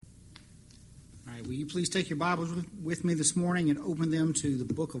All right, will you please take your Bibles with me this morning and open them to the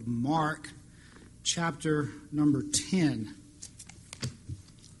book of Mark, chapter number 10.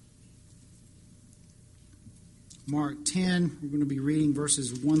 Mark 10, we're going to be reading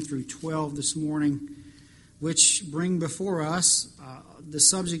verses 1 through 12 this morning, which bring before us the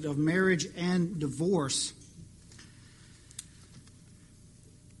subject of marriage and divorce.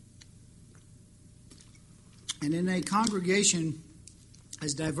 And in a congregation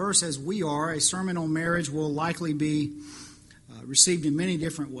as diverse as we are, a sermon on marriage will likely be received in many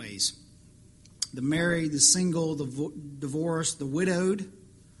different ways. The married, the single, the divorced, the widowed,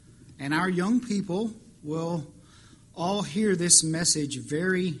 and our young people will all hear this message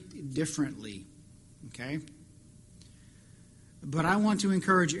very differently. Okay? But I want to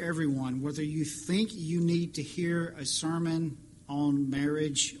encourage everyone, whether you think you need to hear a sermon on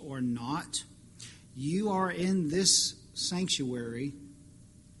marriage or not, you are in this sanctuary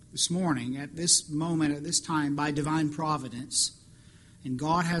this morning, at this moment, at this time, by divine providence, and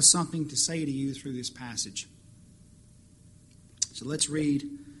God has something to say to you through this passage. So let's read.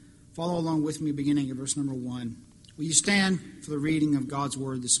 Follow along with me, beginning at verse number 1. Will you stand for the reading of God's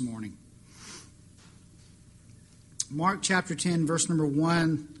Word this morning? Mark chapter 10, verse number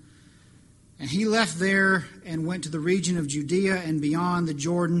 1. And he left there and went to the region of Judea and beyond the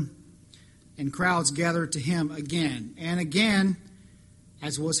Jordan, and crowds gathered to him again. And again,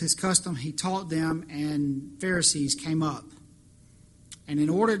 as was his custom, he taught them, and Pharisees came up. And in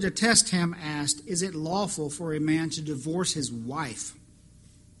order to test him, asked, "Is it lawful for a man to divorce his wife?"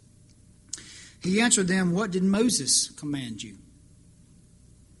 He answered them, "What did Moses command you?"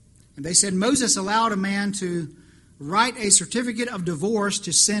 And they said, "Moses allowed a man to write a certificate of divorce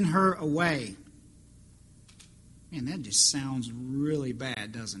to send her away." Man, that just sounds really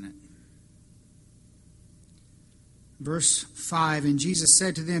bad, doesn't it? Verse 5, and Jesus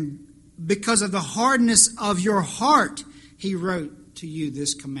said to them, "Because of the hardness of your heart, he wrote to you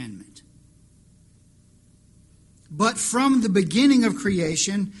this commandment. But from the beginning of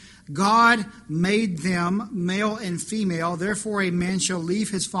creation, God made them male and female. Therefore, a man shall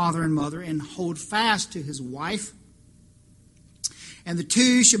leave his father and mother and hold fast to his wife, and the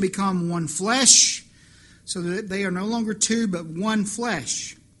two shall become one flesh, so that they are no longer two, but one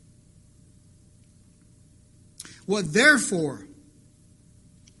flesh. What therefore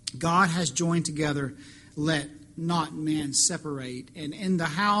God has joined together, let not man separate." And in the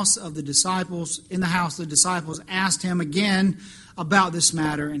house the disciples asked him again about this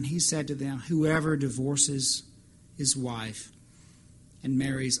matter, and he said to them, "Whoever divorces his wife and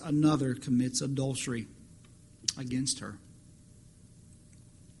marries another commits adultery against her.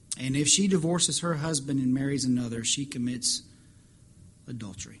 And if she divorces her husband and marries another, she commits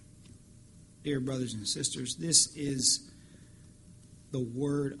adultery." Dear brothers and sisters, this is the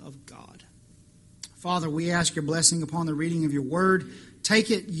Word of God. Father, we ask your blessing upon the reading of your Word.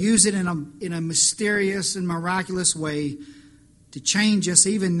 Take it, use it in a mysterious and miraculous way to change us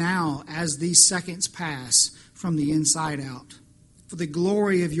even now as these seconds pass from the inside out. For the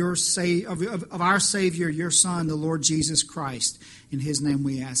glory of our Savior, your Son, the Lord Jesus Christ. In his name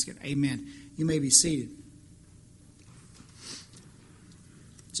we ask it. Amen. You may be seated.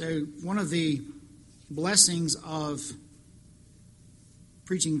 So one of the blessings of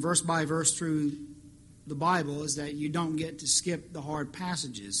preaching verse by verse through the Bible is that you don't get to skip the hard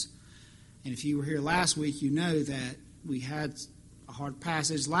passages. And if you were here last week, you know that we had a hard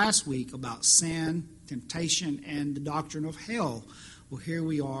passage last week about sin, temptation, and the doctrine of hell. Well, here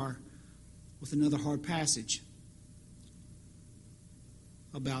we are with another hard passage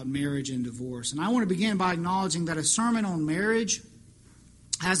about marriage and divorce. And I want to begin by acknowledging that a sermon on marriage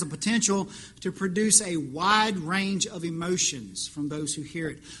has the potential to produce a wide range of emotions from those who hear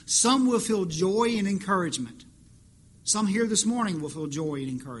it. Some will feel joy and encouragement. Some here this morning will feel joy and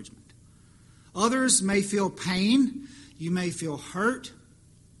encouragement. Others may feel pain. You may feel hurt.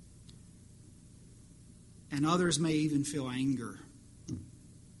 And others may even feel anger.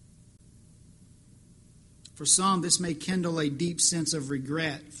 For some, this may kindle a deep sense of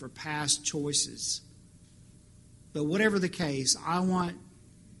regret for past choices. But whatever the case, I want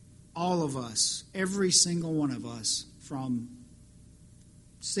all of us, every single one of us, from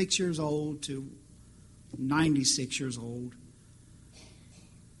 6 years old to 96 years old,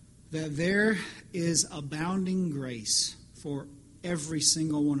 that there is abounding grace for every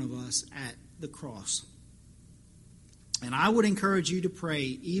single one of us at the cross. And I would encourage you to pray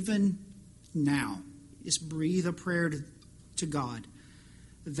even now. Just breathe a prayer to God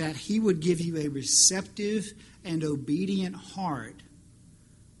that he would give you a receptive and obedient heart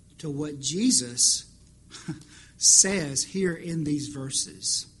to what Jesus says here in these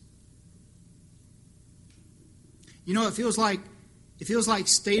verses. You know, it feels like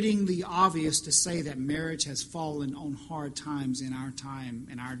stating the obvious to say that marriage has fallen on hard times in our time,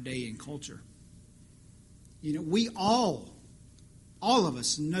 in our day and culture. You know, we all of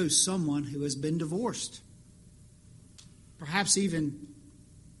us know someone who has been divorced. Perhaps even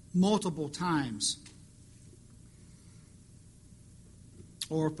multiple times.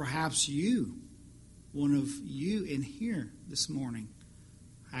 Or perhaps one of you in here this morning,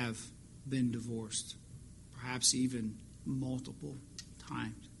 have been divorced. Perhaps even multiple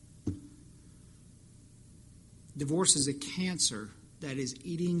times. Divorce is a cancer that is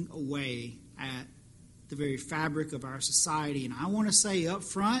eating away at the very fabric of our society. And I want to say up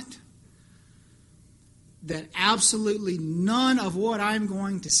front that absolutely none of what I'm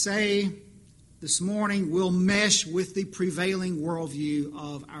going to say this morning will mesh with the prevailing worldview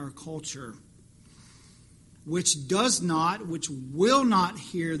of our culture, which will not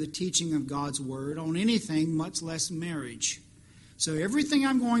hear the teaching of God's Word on anything, much less marriage. So everything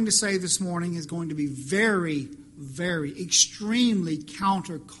I'm going to say this morning is going to be very, very, extremely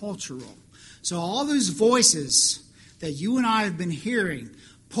countercultural. So all those voices that you and I have been hearing,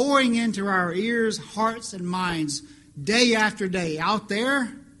 pouring into our ears, hearts, and minds day after day out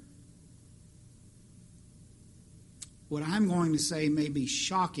there, what I'm going to say may be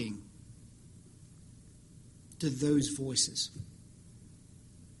shocking to those voices.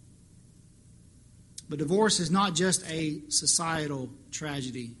 But divorce is not just a societal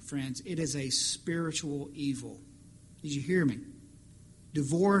tragedy, friends. It is a spiritual evil. Did you hear me?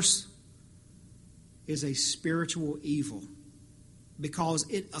 Divorce is a spiritual evil because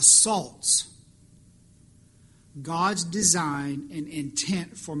it assaults God's design and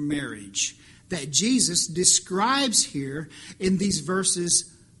intent for marriage that Jesus describes here in these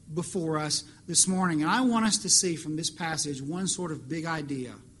verses before us this morning. And I want us to see from this passage one sort of big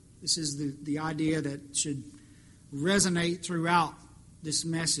idea. This is the idea that should resonate throughout this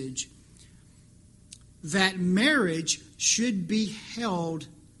message. That marriage should be held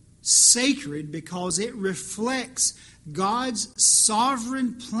sacred because it reflects God's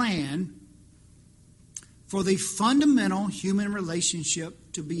sovereign plan for the fundamental human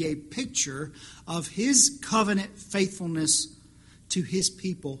relationship to be a picture of His covenant faithfulness to His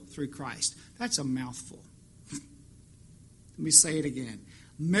people through Christ. That's a mouthful. Let me say it again.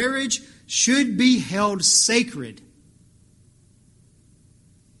 Marriage should be held sacred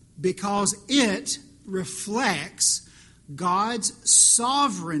because it reflects God's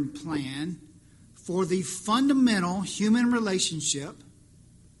sovereign plan for the fundamental human relationship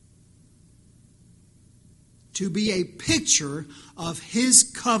to be a picture of His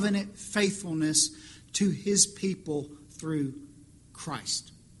covenant faithfulness to His people through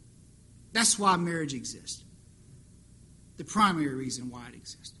Christ. That's why marriage exists. The primary reason why it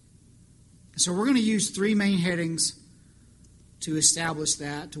exists. So we're going to use three main headings to establish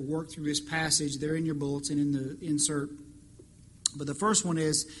that, to work through this passage. They're in your bulletin in the insert. But the first one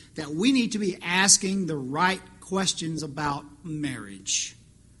is that we need to be asking the right questions about marriage.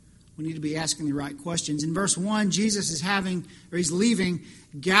 We need to be asking the right questions. In verse 1, Jesus he's leaving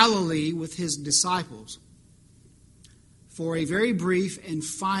Galilee with His disciples for a very brief and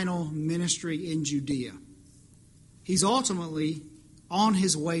final ministry in Judea. He's ultimately on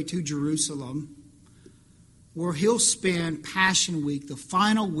His way to Jerusalem, where He'll spend Passion Week, the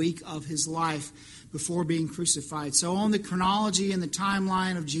final week of His life before being crucified. So on the chronology and the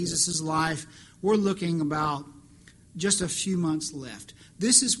timeline of Jesus' life, we're looking about just a few months left.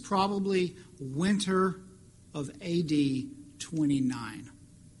 This is probably winter of AD 29.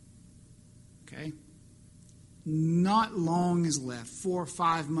 Okay? Not long is left, 4 or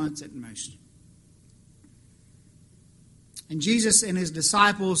 5 months at most. And Jesus and His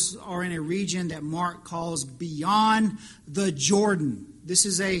disciples are in a region that Mark calls beyond the Jordan. This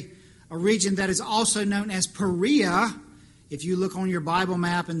is a region that is also known as Perea. If you look on your Bible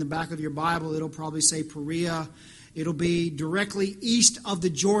map in the back of your Bible, it'll probably say Perea. It'll be directly east of the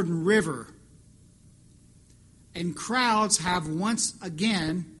Jordan River. And crowds have once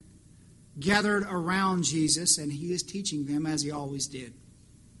again gathered around Jesus, and He is teaching them as He always did.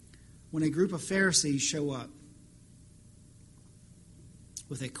 When a group of Pharisees show up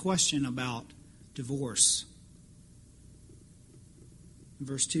with a question about divorce.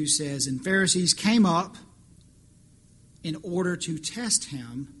 Verse 2 says, "And Pharisees came up in order to test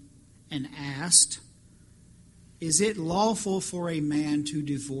Him and asked, 'Is it lawful for a man to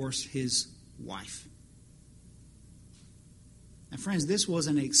divorce his wife?'" Now, friends, this was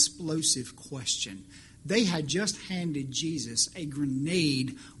an explosive question. They had just handed Jesus a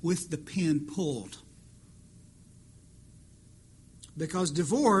grenade with the pin pulled. Because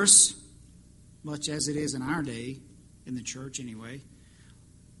divorce, much as it is in our day, in the church anyway.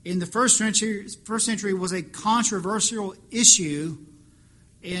 In the first century was a controversial issue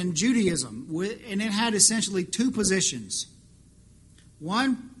in Judaism, and it had essentially two positions.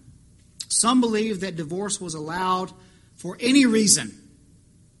 One, some believed that divorce was allowed for any reason,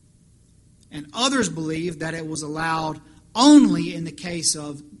 and others believed that it was allowed only in the case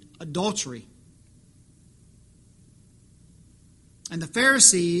of adultery. And the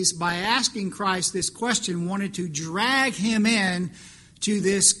Pharisees, by asking Christ this question, wanted to drag him in to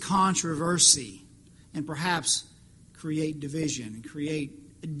this controversy and perhaps create division and create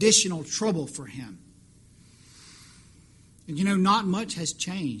additional trouble for him. And not much has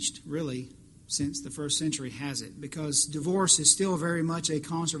changed, really, since the first century, has it? Because divorce is still very much a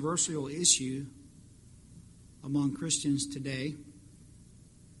controversial issue among Christians today.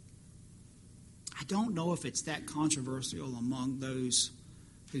 I don't know if it's that controversial among those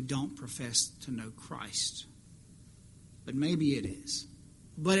who don't profess to know Christ. But maybe it is.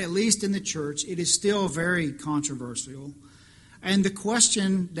 But at least in the church, it is still very controversial. And the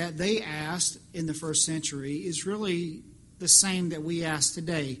question that they asked in the first century is really the same that we ask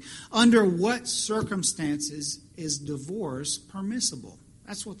today. Under what circumstances is divorce permissible?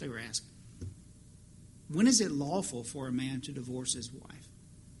 That's what they were asking. When is it lawful for a man to divorce his wife?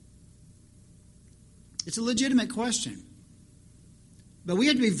 It's a legitimate question. But we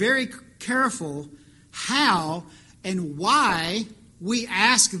have to be very careful how and why we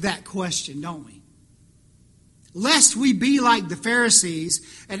ask that question, don't we? Lest we be like the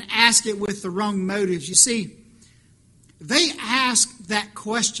Pharisees and ask it with the wrong motives. You see, they asked that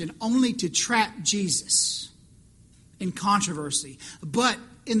question only to trap Jesus in controversy. But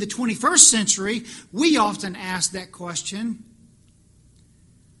in the 21st century, we often ask that question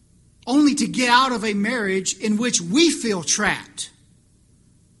only to get out of a marriage in which we feel trapped.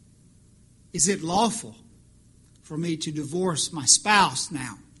 Is it lawful for me to divorce my spouse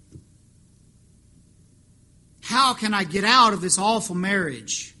now? How can I get out of this awful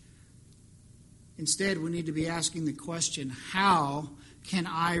marriage? Instead, we need to be asking the question, how can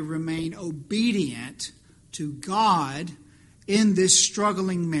I remain obedient to God in this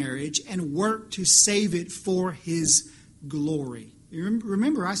struggling marriage and work to save it for His glory?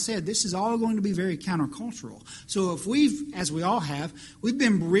 Remember, I said this is all going to be very countercultural. So if we've, as we all have, we've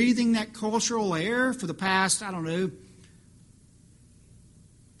been breathing that cultural air for the past,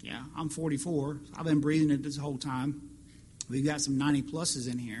 I'm 44. I've been breathing it this whole time. We've got some 90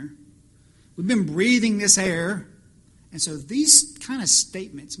 pluses in here. We've been breathing this air. And so these kind of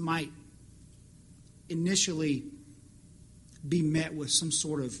statements might initially be met with some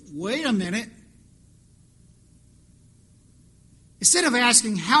sort of, wait a minute. Instead of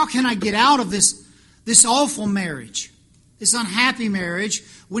asking, how can I get out of this awful marriage, this unhappy marriage,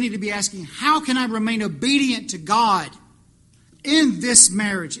 we need to be asking, how can I remain obedient to God in this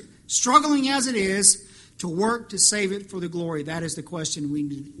marriage, struggling as it is, to work to save it for the glory? That is the question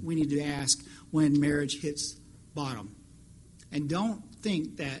we need to ask when marriage hits bottom. And don't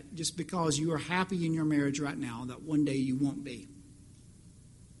think that just because you are happy in your marriage right now, that one day you won't be.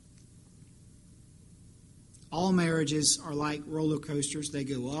 All marriages are like roller coasters. They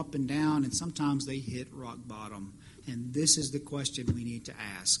go up and down, and sometimes they hit rock bottom. And this is the question we need to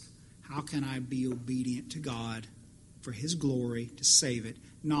ask. How can I be obedient to God for His glory to save it?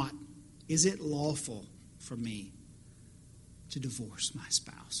 Not, is it lawful for me to divorce my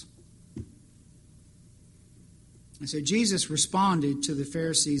spouse? And so Jesus responded to the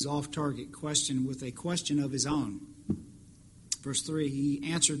Pharisees' off-target question with a question of His own. Verse 3, He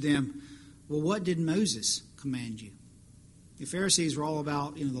answered them, well, what did Moses command you? The Pharisees were all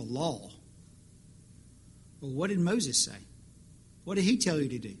about, the law. Well, what did Moses say? What did he tell you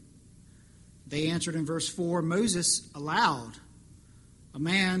to do? They answered in verse 4, Moses allowed a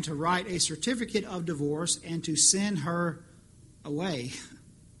man to write a certificate of divorce and to send her away.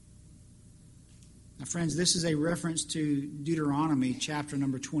 Now, friends, this is a reference to Deuteronomy chapter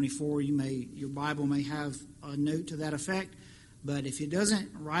number 24. Your Bible may have a note to that effect. But if it doesn't,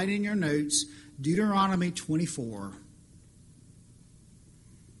 write in your notes, Deuteronomy 24.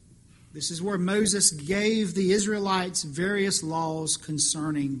 This is where Moses gave the Israelites various laws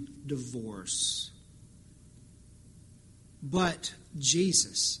concerning divorce. But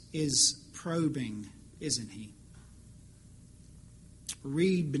Jesus is probing, isn't He?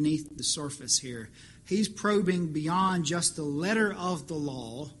 Read beneath the surface here. He's probing beyond just the letter of the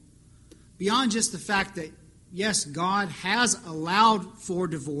law, beyond just the fact that yes, God has allowed for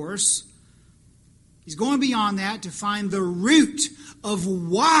divorce. He's going beyond that to find the root of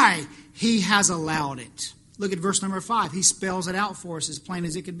why He has allowed it. Look at verse number 5. He spells it out for us as plain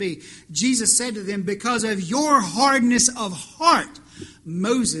as it could be. Jesus said to them, because of your hardness of heart,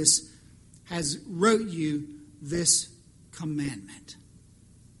 Moses has wrote you this commandment.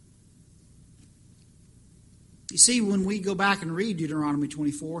 You see, when we go back and read Deuteronomy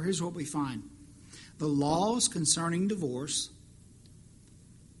 24, here's what we find. The laws concerning divorce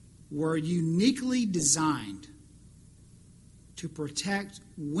were uniquely designed to protect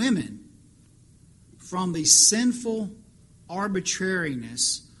women from the sinful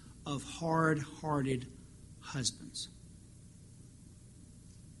arbitrariness of hard-hearted husbands.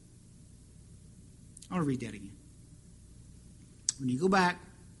 I want to read that again. When you go back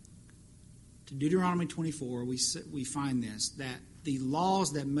to Deuteronomy 24, we find this, that the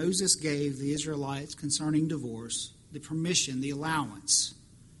laws that Moses gave the Israelites concerning divorce, the permission, the allowance,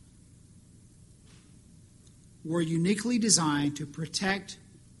 were uniquely designed to protect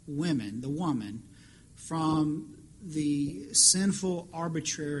women, the woman, from the sinful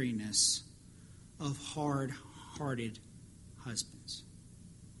arbitrariness of hard-hearted husbands.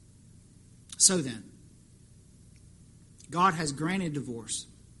 So then, God has granted divorce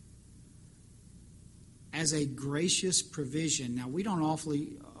as a gracious provision. Now, we don't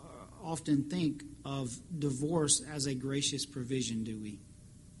often think of divorce as a gracious provision, do we?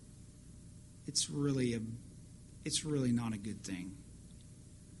 It's really not a good thing.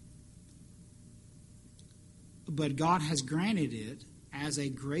 But God has granted it as a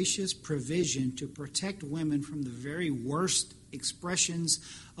gracious provision to protect women from the very worst expressions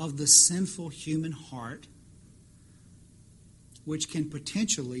of the sinful human heart, which can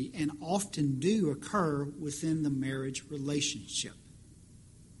potentially and often do occur within the marriage relationship.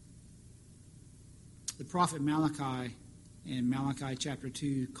 The prophet Malachi in Malachi chapter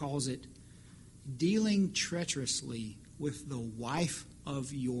 2 calls it dealing treacherously with the wife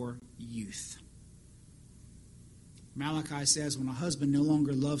of your youth. Malachi says when a husband no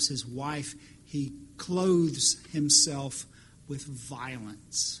longer loves his wife, he clothes himself with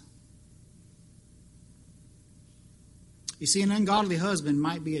violence. You see, an ungodly husband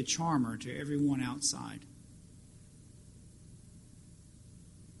might be a charmer to everyone outside,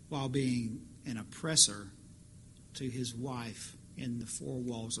 while being an oppressor to his wife in the four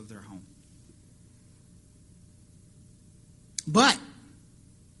walls of their home. But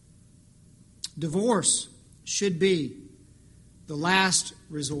divorce should be the last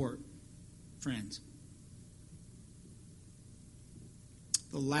resort, friends.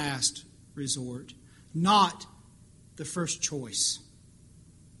 The last resort, not the first choice.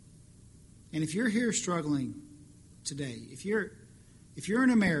 And if you're here struggling today, if you're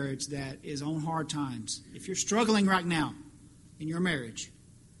in a marriage that is on hard times, if you're struggling right now in your marriage,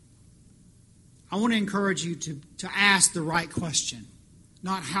 I want to encourage you to ask the right question.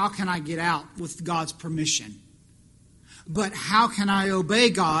 Not how can I get out with God's permission, but how can I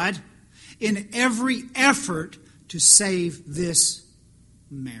obey God in every effort to save this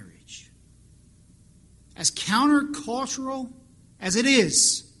marriage? As countercultural as it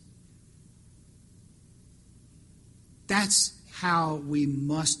is, that's how we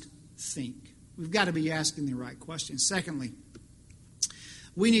must think. We've got to be asking the right questions. Secondly,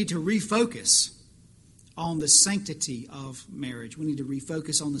 we need to refocus on the sanctity of marriage. We need to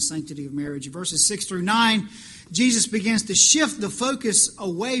refocus on the sanctity of marriage. Verses 6 through 9, Jesus begins to shift the focus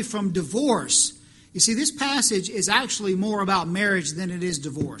away from divorce. You see, this passage is actually more about marriage than it is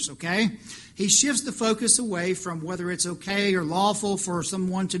divorce, okay? He shifts the focus away from whether it's okay or lawful for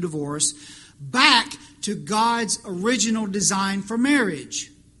someone to divorce, back to God's original design for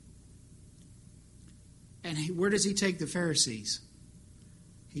marriage. And where does he take the Pharisees?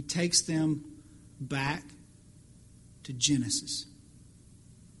 He takes them back to Genesis.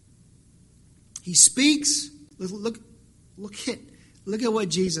 He speaks. Look at what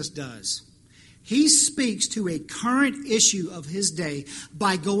Jesus does. He speaks to a current issue of his day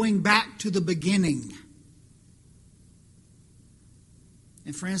by going back to the beginning.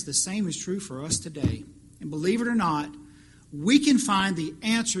 And friends, the same is true for us today. And believe it or not, we can find the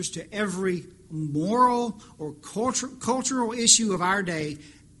answers to every moral or cultural issue of our day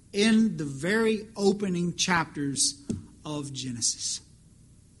in the very opening chapters of Genesis.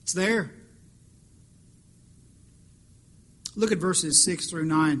 It's there. Look at verses 6 through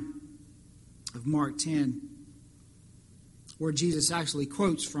 9 of Mark 10, where Jesus actually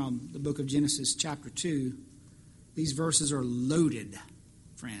quotes from the book of Genesis chapter 2. These verses are loaded,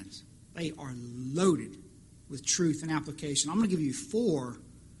 friends. They are loaded with truth and application. I'm going to give you 4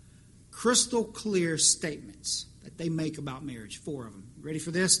 crystal clear statements that they make about marriage. 4 of them. Ready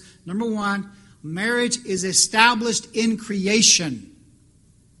for this? Number 1, marriage is established in creation.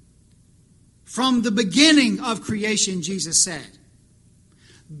 From the beginning of creation, Jesus said,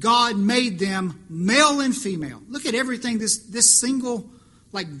 God made them male and female. Look at everything, this single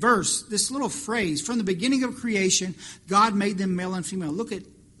verse, this little phrase. From the beginning of creation, God made them male and female. Look at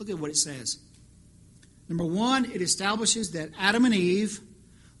what it says. Number one, it establishes that Adam and Eve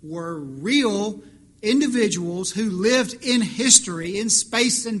were real individuals who lived in history, in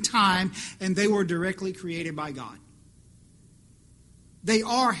space and time, and they were directly created by God. They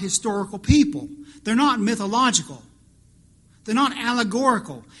are historical people. They're not mythological. They're not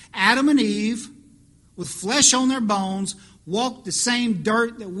allegorical. Adam and Eve, with flesh on their bones, walked the same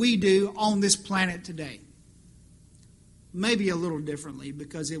dirt that we do on this planet today. Maybe a little differently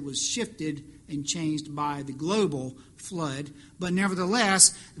because it was shifted and changed by the global flood. But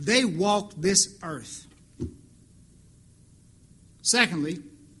nevertheless, they walked this earth. Secondly,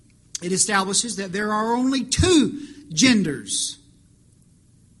 it establishes that there are only two genders.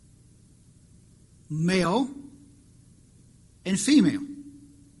 Male and female.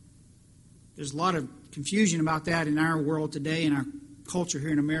 There's a lot of confusion about that in our world today, in our culture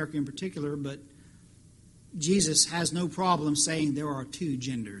here in America in particular, but Jesus has no problem saying there are two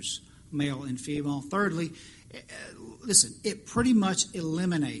genders, male and female. Thirdly, listen, it pretty much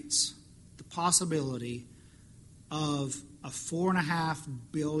eliminates the possibility of a 4.5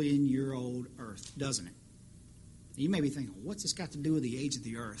 billion year old earth, doesn't it? You may be thinking, what's this got to do with the age of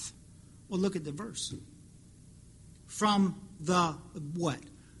the earth? Well, look at the verse. From the what?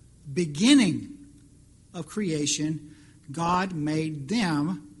 Beginning of creation, God made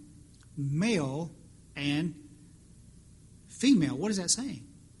them male and female. What is that saying?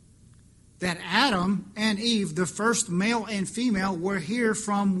 That Adam and Eve, the first male and female, were here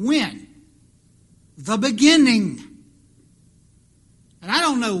from when? The beginning. And I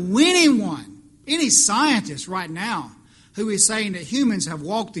don't know anyone, any scientist right now, who is saying that humans have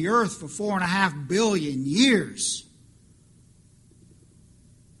walked the earth for 4.5 billion years.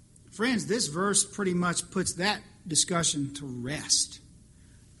 Friends, this verse pretty much puts that discussion to rest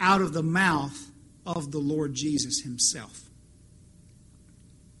out of the mouth of the Lord Jesus himself.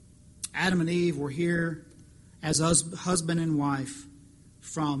 Adam and Eve were here as husband and wife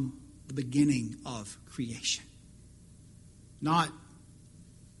from the beginning of creation. Not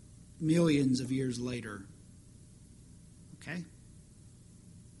millions of years later. Okay?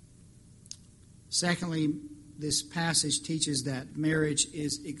 Secondly, this passage teaches that marriage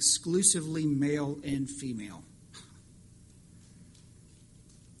is exclusively male and female.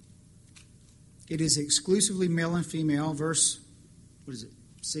 It is exclusively male and female. Verse,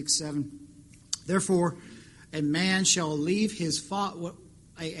 6, 7. Therefore, a man shall leave his father.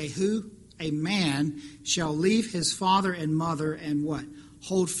 A man shall leave his father and mother and what?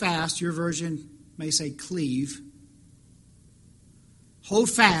 Hold fast. Your version may say cleave.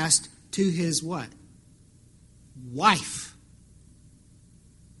 Hold fast to his what? Wife.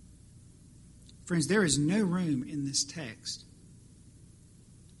 Friends, there is no room in this text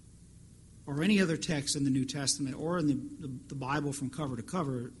or any other text in the New Testament or in the Bible from cover to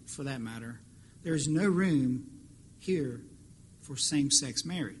cover, for that matter. There is no room here for same-sex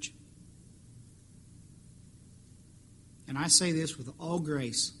marriage. And I say this with all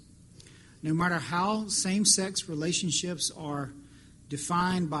grace. No matter how same-sex relationships are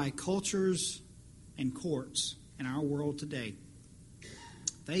defined by cultures and courts in our world today,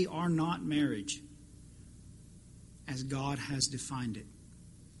 they are not marriage as God has defined it.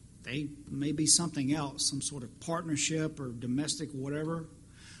 They may be something else, some sort of partnership or domestic whatever,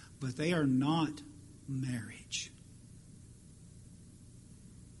 but they are not marriage.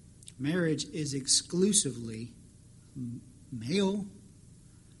 Marriage is exclusively male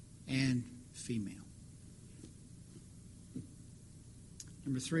and female.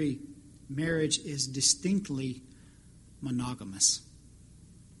 Number 3, marriage is distinctly monogamous.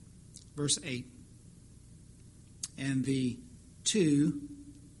 Verse 8. And the 2,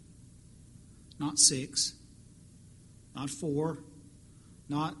 not 6, not 4,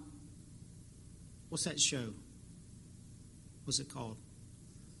 not, what's that show? What's it called?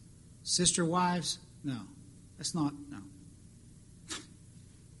 Sister Wives? No, that's not, no.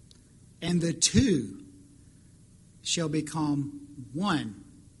 And the 2 shall become one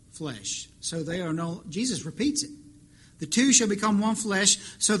flesh. So they are no, Jesus repeats it. The 2 shall become one flesh,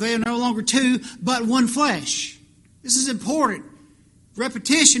 so they are no longer 2, but one flesh. This is important.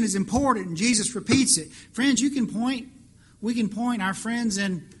 Repetition is important, and Jesus repeats it. Friends, we can point our friends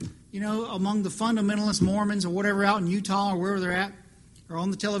in, among the fundamentalist Mormons or whatever out in Utah or wherever they're at, or on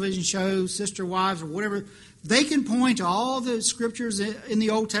the television show, Sister Wives or whatever. They can point to all the scriptures in the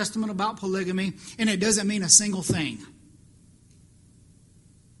Old Testament about polygamy, and it doesn't mean a single thing.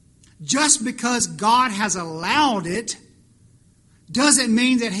 just because God has allowed it doesn't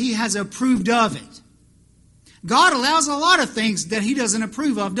mean that He has approved of it. God allows a lot of things that He doesn't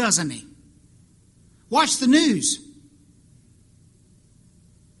approve of, doesn't He? Watch the news.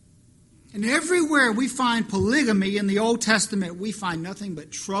 And everywhere we find polygamy in the Old Testament, we find nothing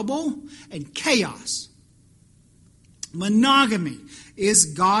but trouble and chaos. Monogamy is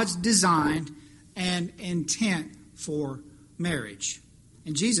God's design and intent for marriage.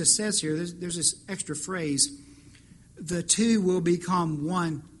 And Jesus says here, there's this extra phrase, the two will become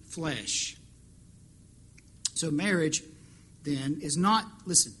one flesh. So marriage then is not,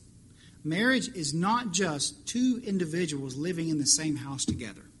 listen, marriage is not just two individuals living in the same house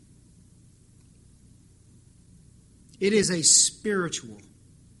together. It is a spiritual,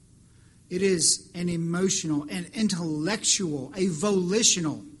 it is an emotional, an intellectual, a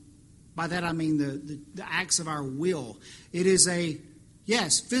volitional. By that I mean the acts of our will. It is a,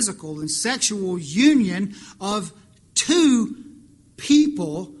 yes, physical and sexual union of two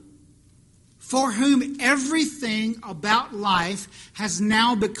people for whom everything about life has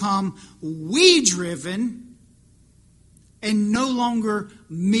now become we-driven and no longer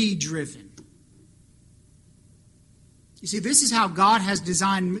me-driven. You see, this is how God has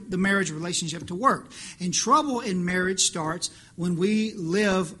designed the marriage relationship to work. And trouble in marriage starts when we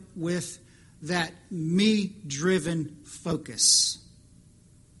live with that me-driven focus.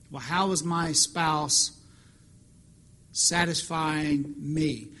 Well, how is my spouse satisfying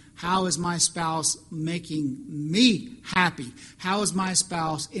me? How is my spouse making me happy? How is my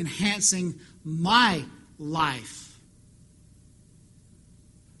spouse enhancing my life?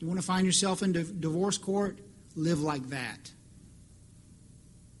 You want to find yourself in divorce court? Live like that.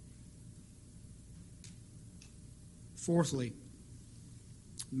 Fourthly,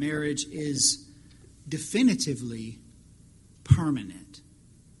 marriage is definitively permanent.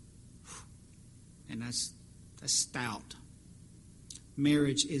 And that's stout.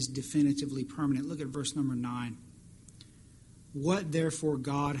 Marriage is definitively permanent. Look at verse number 9. What therefore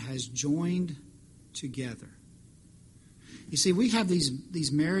God has joined together. You see, we have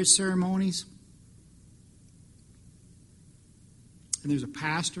these marriage ceremonies, and there's a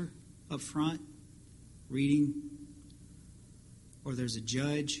pastor up front reading, or there's a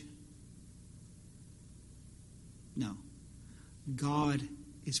judge. No. God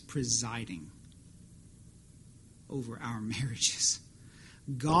is presiding over our marriages.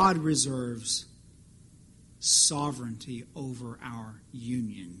 God reserves sovereignty over our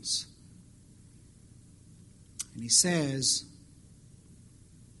unions. And He says,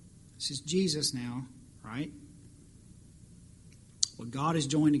 this is Jesus now, right? What God has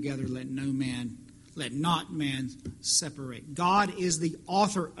joined together, let not man separate. God is the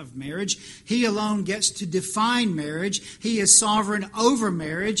author of marriage. He alone gets to define marriage. He is sovereign over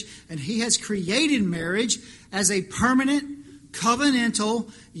marriage, and He has created marriage as a permanent,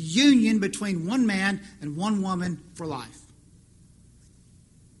 covenantal union between one man and one woman for life.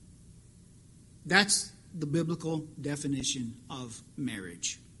 That's the biblical definition of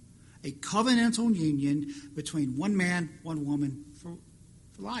marriage. A covenantal union between one man, one woman for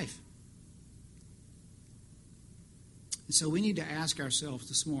life. And so we need to ask ourselves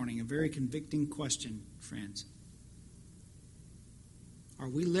this morning a very convicting question, friends. Are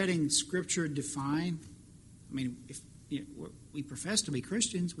we letting Scripture define? I mean, if we profess to be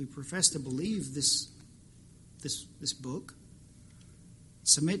Christians, we profess to believe this book,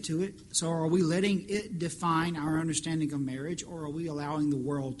 submit to it. So are we letting it define our understanding of marriage, or are we allowing the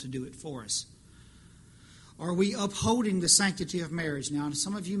world to do it for us? Are we upholding the sanctity of marriage? Now,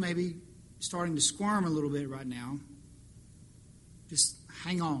 some of you may be starting to squirm a little bit right now. Just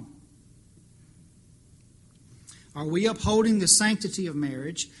hang on. Are we upholding the sanctity of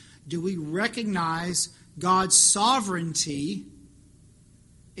marriage? Do we recognize God's sovereignty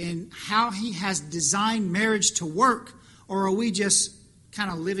in how He has designed marriage to work? Or are we just kind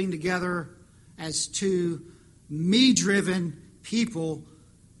of living together as two me-driven people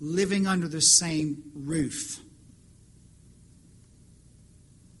living under the same roof?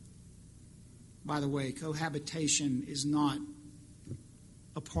 By the way, cohabitation is not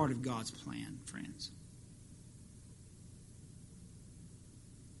a part of God's plan, friends.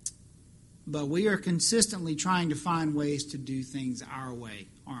 But we are consistently trying to find ways to do things our way,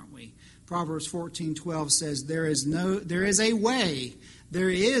 aren't we? Proverbs 14:12 says, there is a way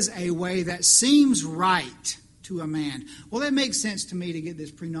that seems right to a man. Well, it makes sense to me to get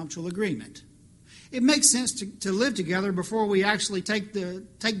this prenuptial agreement. It makes sense to live together before we actually take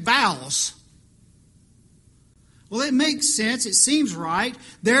vows. Well, it makes sense. It seems right.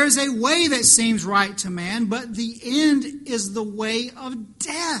 There is a way that seems right to man, but the end is the way of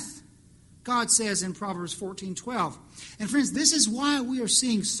death. God says in Proverbs 14:12. And friends, this is why we are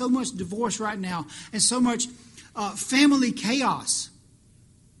seeing so much divorce right now and so much family chaos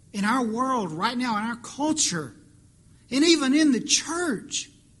in our world right now, in our culture, and even in the church.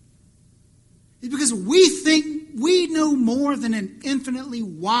 It's because we think we know more than an infinitely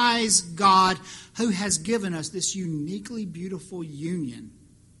wise God who has given us this uniquely beautiful union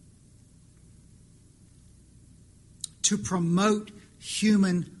to promote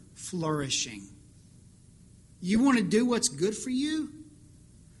human flourishing. You want to do what's good for you?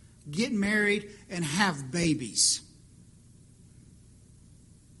 Get married and have babies.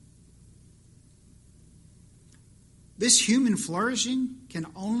 This human flourishing can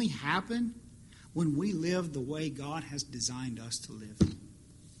only happen when we live the way God has designed us to live.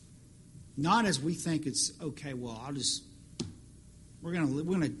 Not as we think it's okay. Well, we're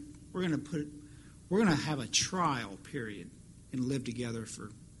going to have a trial period and live together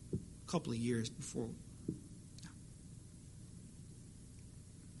for a couple of years before.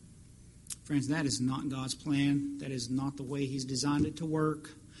 Friends, that is not God's plan. That is not the way He's designed it to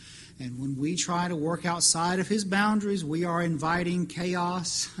work. And when we try to work outside of His boundaries, we are inviting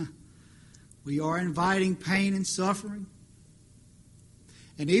chaos. We are inviting pain and suffering.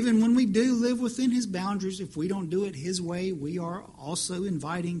 And even when we do live within His boundaries, if we don't do it His way, we are also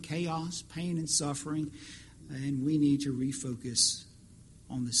inviting chaos, pain, and suffering. And we need to refocus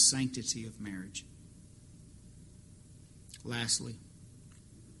on the sanctity of marriage. Lastly,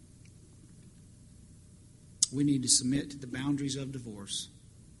 we need to submit to the boundaries of divorce.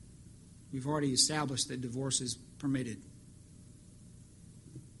 We've already established that divorce is permitted.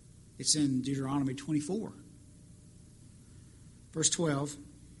 It's in Deuteronomy 24. Verse 12.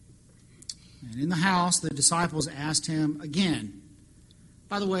 And in the house, the disciples asked Him again.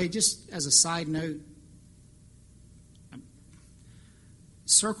 By the way, just as a side note,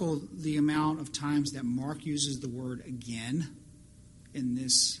 circle the amount of times that Mark uses the word again in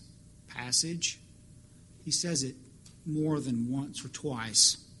this passage. He says it more than once or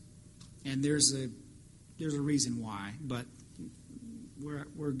twice. And there's a reason why, but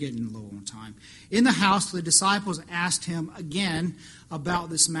we're getting low on time. In the house, the disciples asked Him again about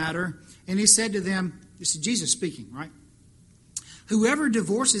this matter, and He said to them, this is Jesus speaking, right? Whoever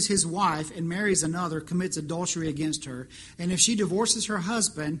divorces his wife and marries another commits adultery against her, and if she divorces her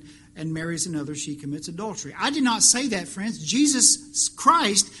husband and marries another, she commits adultery. I did not say that, friends. Jesus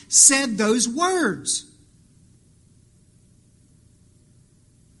Christ said those words.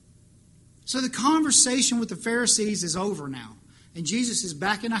 So the conversation with the Pharisees is over now. And Jesus is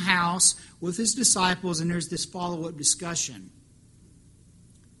back in a house with His disciples, and there's this follow-up discussion.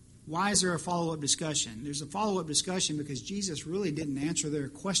 Why is there a follow-up discussion? There's a follow-up discussion because Jesus really didn't answer their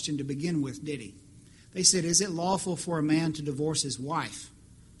question to begin with, did He? They said, is it lawful for a man to divorce his wife?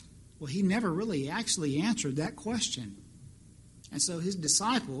 Well, He never really actually answered that question. And so His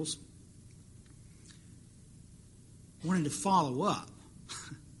disciples wanted to follow up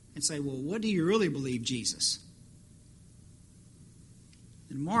and say, well, what do you really believe, Jesus?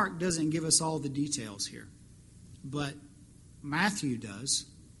 And Mark doesn't give us all the details here, but Matthew does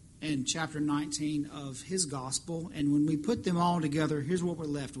in chapter 19 of his gospel. And when we put them all together, here's what we're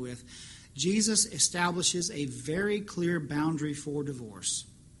left with. Jesus establishes a very clear boundary for divorce.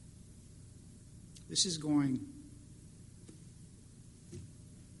 This is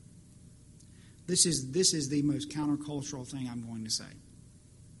the most countercultural thing I'm going to say.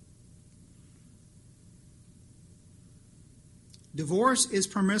 Divorce is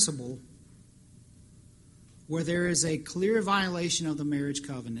permissible where there is a clear violation of the marriage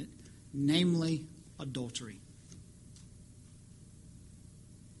covenant, namely adultery.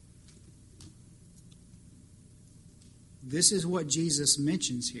 This is what Jesus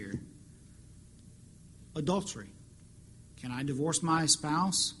mentions here. Adultery. Can I divorce my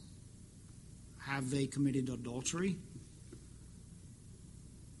spouse? Have they committed adultery?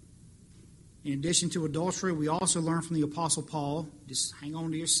 In addition to adultery, we also learn from the Apostle Paul, just hang on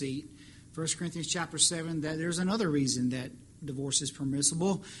to your seat, 1 Corinthians chapter 7, that there's another reason that divorce is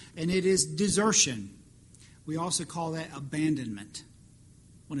permissible, and it is desertion. We also call that abandonment,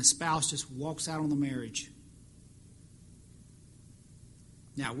 when a spouse just walks out on the marriage.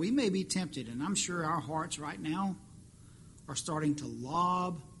 Now, we may be tempted, and I'm sure our hearts right now are starting to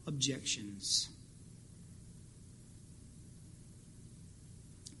lob objections.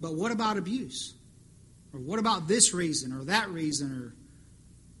 But what about abuse? Or what about this reason or that reason?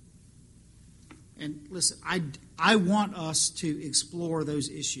 And listen, I want us to explore those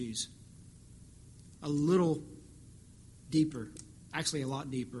issues a little deeper, actually a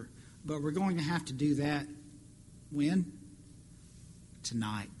lot deeper. But we're going to have to do that when?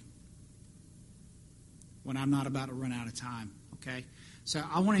 Tonight. when I'm not about to run out of time. Okay? So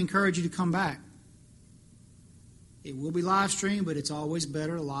I want to encourage you to come back. It will be live streamed, but it's always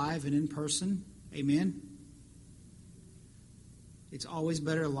better live and in person. Amen? It's always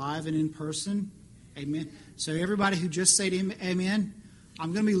better live and in person. Amen? So everybody who just said amen,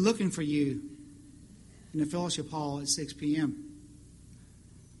 I'm going to be looking for you in the fellowship hall at 6 p.m.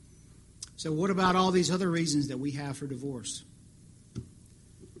 So what about all these other reasons that we have for divorce?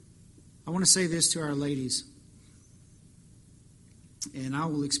 I want to say this to our ladies, and I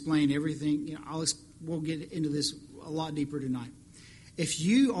will explain everything. We'll get into this a lot deeper tonight. If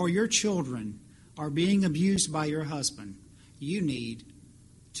you or your children are being abused by your husband, you need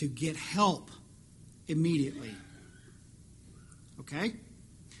to get help immediately. Okay?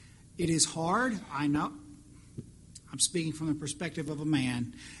 It is hard, I know. I'm speaking from the perspective of a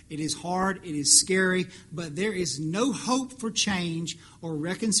man. It is hard, it is scary, but there is no hope for change or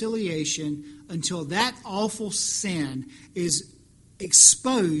reconciliation until that awful sin is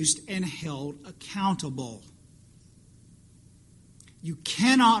exposed and held accountable. You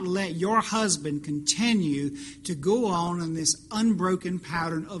cannot let your husband continue to go on in this unbroken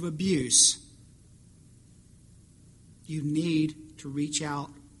pattern of abuse. You need to reach out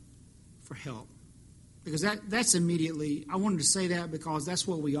for help. Because that's immediately, I wanted to say that because that's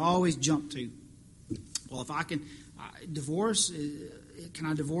what we always jump to. Well, if I can divorce, can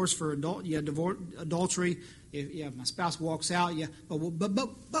I divorce for adultery? If my spouse walks out, yeah. But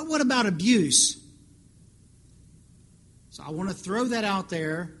what about abuse? So I want to throw that out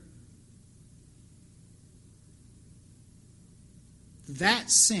there. That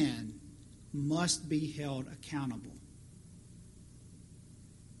sin must be held accountable.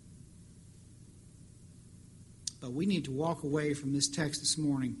 But we need to walk away from this text this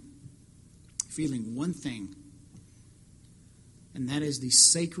morning feeling one thing, and that is the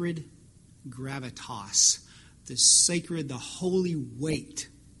sacred gravitas, the holy weight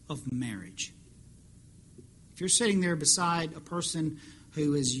of marriage. If you're sitting there beside a person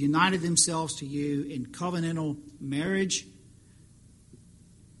who has united themselves to you in covenantal marriage,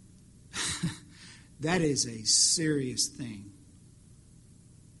 that is a serious thing.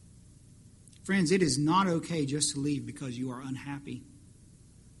 Friends, it is not okay just to leave because you are unhappy.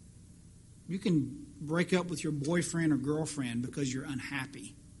 You can break up with your boyfriend or girlfriend because you're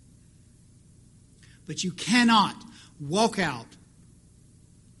unhappy. But you cannot walk out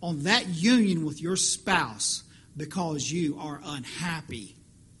on that union with your spouse because you are unhappy.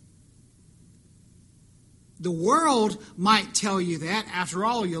 The world might tell you that. After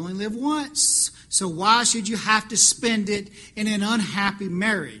all, you only live once. So why should you have to spend it in an unhappy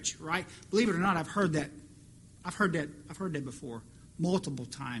marriage, right? Believe it or not, I've heard that. I've heard that before, multiple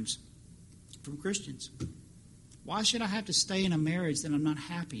times from Christians. Why should I have to stay in a marriage that I'm not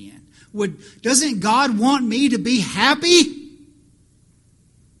happy in? Doesn't God want me to be happy?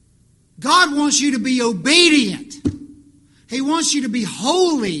 God wants you to be obedient. He wants you to be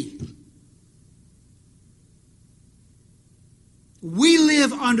holy. We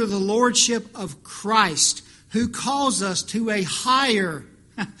live under the lordship of Christ, who calls us to a higher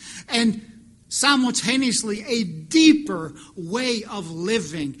and simultaneously a deeper way of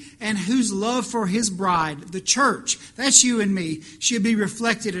living, and whose love for His bride, the church, that's you and me, should be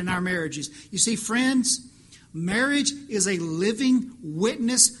reflected in our marriages. You see, friends, marriage is a living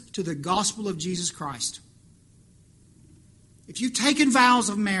witness to the gospel of Jesus Christ. If you've taken vows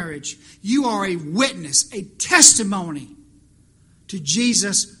of marriage, you are a witness, a testimony to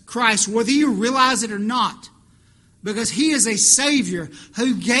Jesus Christ, whether you realize it or not, because He is a Savior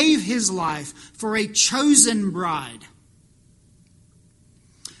who gave His life for a chosen bride,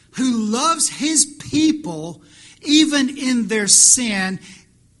 who loves His people even in their sin,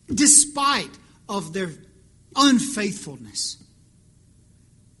 despite of their unfaithfulness.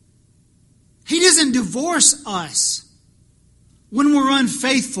 He doesn't divorce us when we're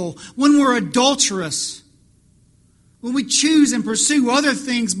unfaithful, when we're adulterous, when we choose and pursue other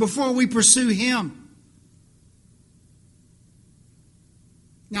things before we pursue Him.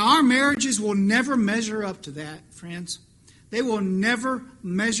 Now, our marriages will never measure up to that, friends. They will never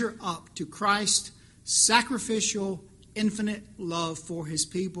measure up to Christ's sacrificial, infinite love for His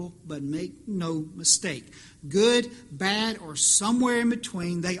people, but make no mistake. Good, bad, or somewhere in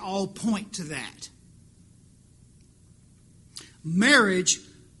between, they all point to that. Marriage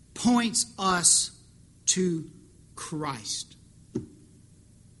points us to Christ.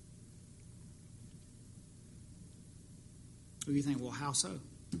 You think, well, how so?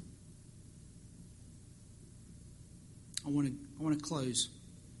 I want to close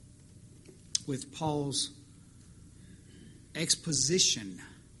with Paul's exposition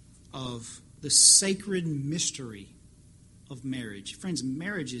of the sacred mystery of marriage. Friends,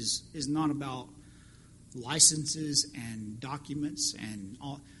 marriage is not about licenses and documents and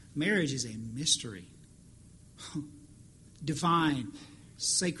all. Marriage is a mystery. Divine,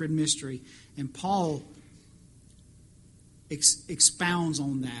 sacred mystery. And Paul expounds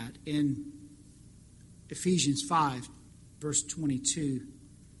on that in Ephesians 5, verse 22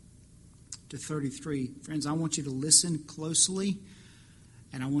 to 33. Friends, I want you to listen closely,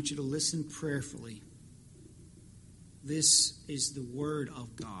 and I want you to listen prayerfully. This is the word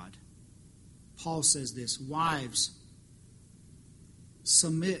of God. Paul says this: wives,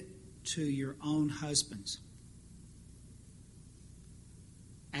 submit to your own husbands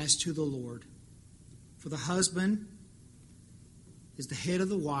as to the Lord. For the husband is the head of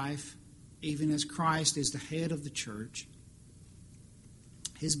the wife, even as Christ is the head of the church,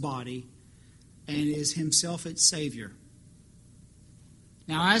 his body, and is himself its Savior.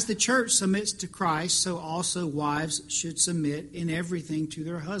 Now, as the church submits to Christ, so also wives should submit in everything to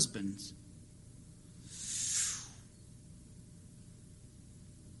their husbands.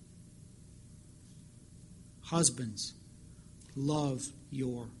 Husbands, love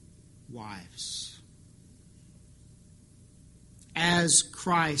your wives as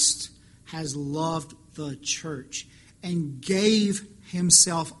Christ has loved the church and gave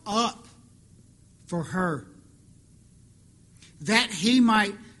himself up for her, that he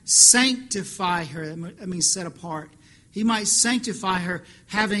might sanctify her. Set apart. He might sanctify her,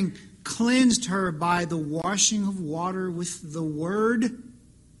 having cleansed her by the washing of water with the word,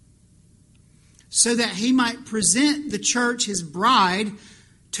 so that he might present the church, his bride,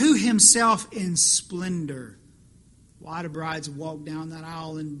 to himself in splendor. Why do brides walk down that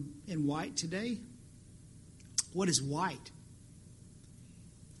aisle in white today? What is white?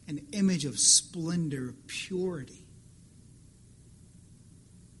 An image of splendor, purity.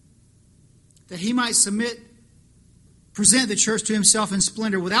 That he might present the church to himself in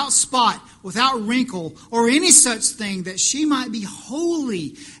splendor, without spot, without wrinkle, or any such thing, that she might be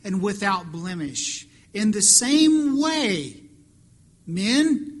holy and without blemish. In the same way,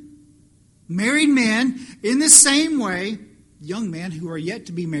 married men, in the same way, young men who are yet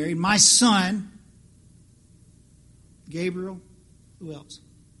to be married, my son, Gabriel, who else?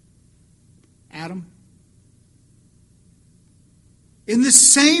 Adam. In the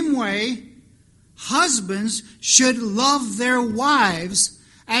same way, husbands should love their wives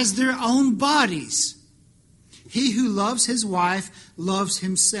as their own bodies. He who loves his wife loves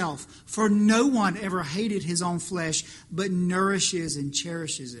himself, for no one ever hated his own flesh, but nourishes and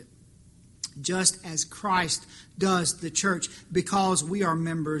cherishes it, just as Christ does the church, because we are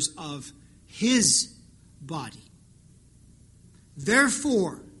members of his body.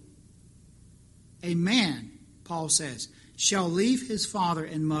 Therefore, a man, Paul says, shall leave his father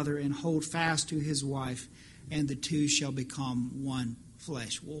and mother and hold fast to his wife, and the two shall become one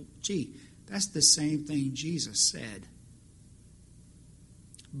flesh. Well, that's the same thing Jesus said.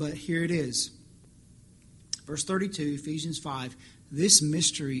 But here it is. Verse 32, Ephesians 5, this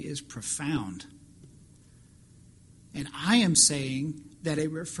mystery is profound. And I am saying that it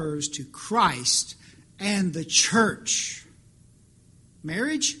refers to Christ and the church.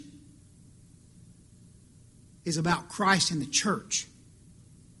 Marriage is about Christ and the church.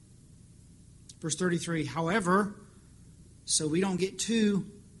 Verse 33, however, so we don't get too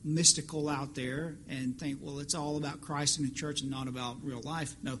mystical out there and think, well, it's all about Christ and the church and not about real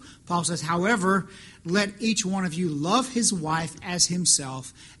life. No, Paul says, however, let each one of you love his wife as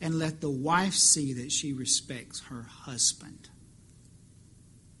himself, and let the wife see that she respects her husband.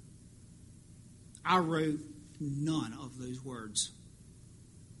 I wrote none of those words.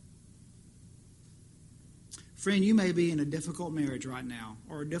 Friend, you may be in a difficult marriage right now,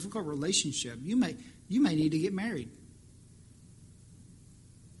 or a difficult relationship. You may need to get married.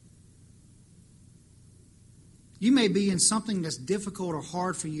 You may be in something that's difficult or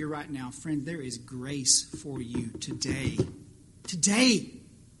hard for you right now. Friend, there is grace for you today. Today.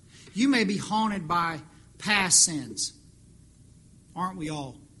 You may be haunted by past sins. Aren't we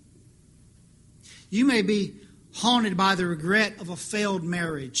all? You may be haunted by the regret of a failed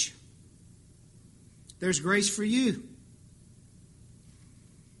marriage. There's grace for you.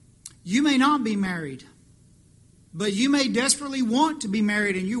 You may not be married, but you may desperately want to be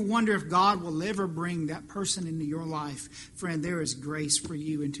married, and you wonder if God will ever bring that person into your life. Friend, there is grace for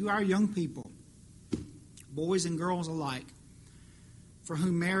you. And to our young people, boys and girls alike, for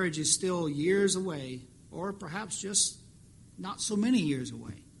whom marriage is still years away, or perhaps just not so many years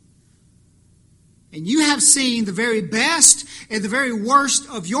away, and you have seen the very best and the very worst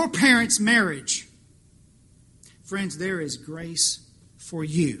of your parents' marriage, friends, there is grace for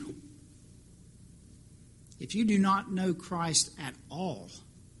you. If you do not know Christ at all,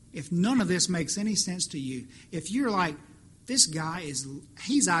 if none of this makes any sense to you, if you're like, this guy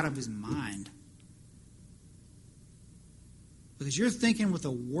he's out of his mind, because you're thinking with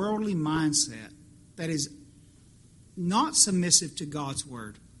a worldly mindset that is not submissive to God's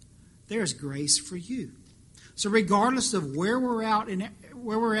word, there's grace for you. So regardless of where we're at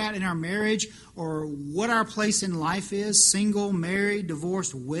in our marriage or what our place in life is, single, married,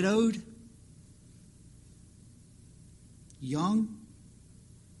 divorced, widowed, young,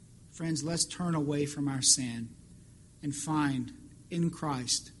 friends, let's turn away from our sin and find in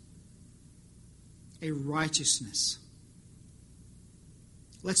Christ a righteousness.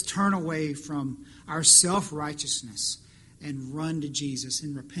 Let's turn away from our self-righteousness and run to Jesus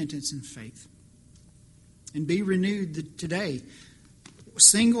in repentance and faith. And be renewed today,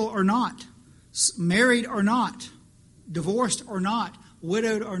 single or not, married or not, divorced or not,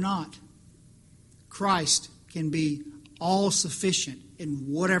 widowed or not. Christ can be all sufficient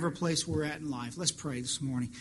in whatever place we're at in life. Let's pray this morning.